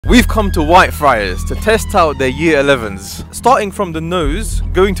We've come to Whitefriars to test out their Year 11's. Starting from the nose,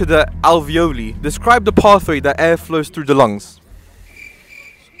 going to the alveoli, describe the pathway that air flows through the lungs.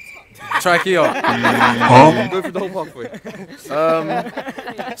 Trachea. Huh? Go through the whole pathway.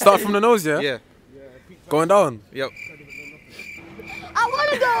 Start from the nose, yeah? Yeah. Going down? Yep. I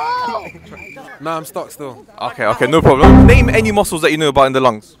want to go! Nah, I'm stuck still. Okay, no problem. Name any muscles that you know about in the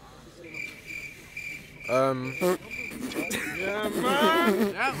lungs.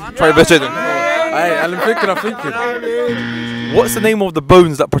 Try your best, Jaden. Hey, I'm thinking. What's the name of the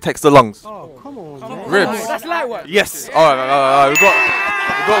bones that protects the lungs? Ribs. That's light work. Yes. Alright, we got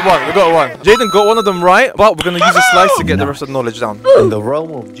one. Jaden got one of them right, but we're gonna use a slice to get the rest of the knowledge down. In the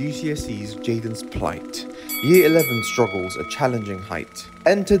realm of GCSE's Jaden's plight, Year 11 struggles a challenging height.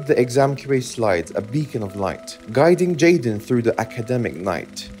 Entered the ExamQA slides a beacon of light, guiding Jaden through the academic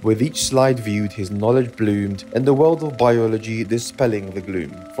night. With each slide viewed, his knowledge bloomed, in the world of biology dispelling the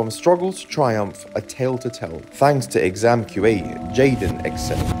gloom. From struggle to triumph, a tale to tell. Thanks to ExamQA, Jaden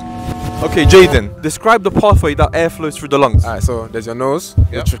excelled. Okay, Jaden, describe the pathway that air flows through the lungs. Alright, so there's your nose,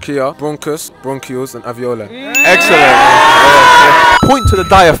 your trachea, bronchus, bronchioles, and alveoli. Excellent. Point to the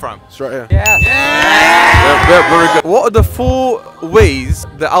diaphragm. It's right here. Very good. What are the 4 ways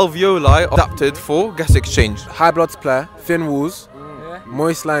the alveoli are adapted for gas exchange? High blood supply, thin walls,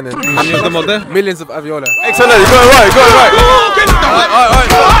 moist lining. How many of them are there? Millions of alveoli. Excellent, you got it right.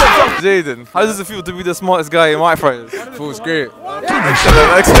 Jaden, how does it feel to be the smartest guy in Whitefriars? Feels great.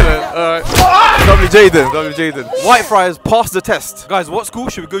 Excellent. Alright. Lovely Jaden. Whitefriars passed the test. Guys, what school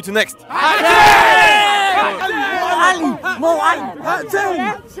should we go to next? Elias.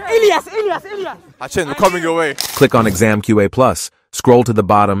 Hachin, we're coming your way. Click on ExamQA Plus, scroll to the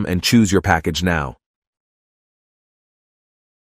bottom and choose your package now.